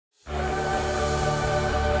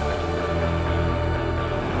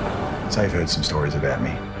So I've heard some stories about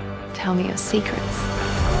me. Tell me your secrets.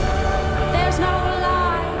 There's no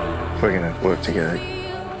lie. We're gonna work together.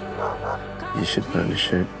 You should learn to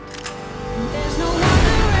shoot. There's no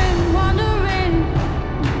wondering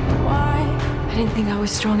why. I didn't think I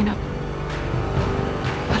was strong enough.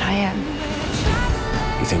 But I am.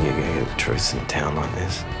 You think you're gonna get the truth in a town like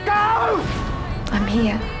this? I'm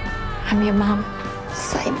here. I'm your mum.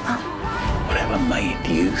 Say mum. Whatever made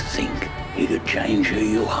you think you could change who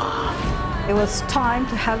you are? It was time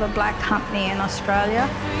to have a black company in Australia.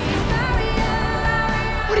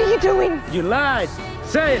 What are you doing? You lied.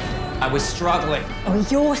 Say it. I was struggling. Oh,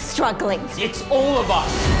 you're struggling. It's all of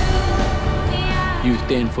us. You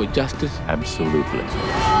stand for justice? Absolutely.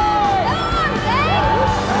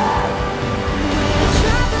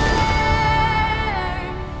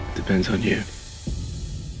 Depends on you.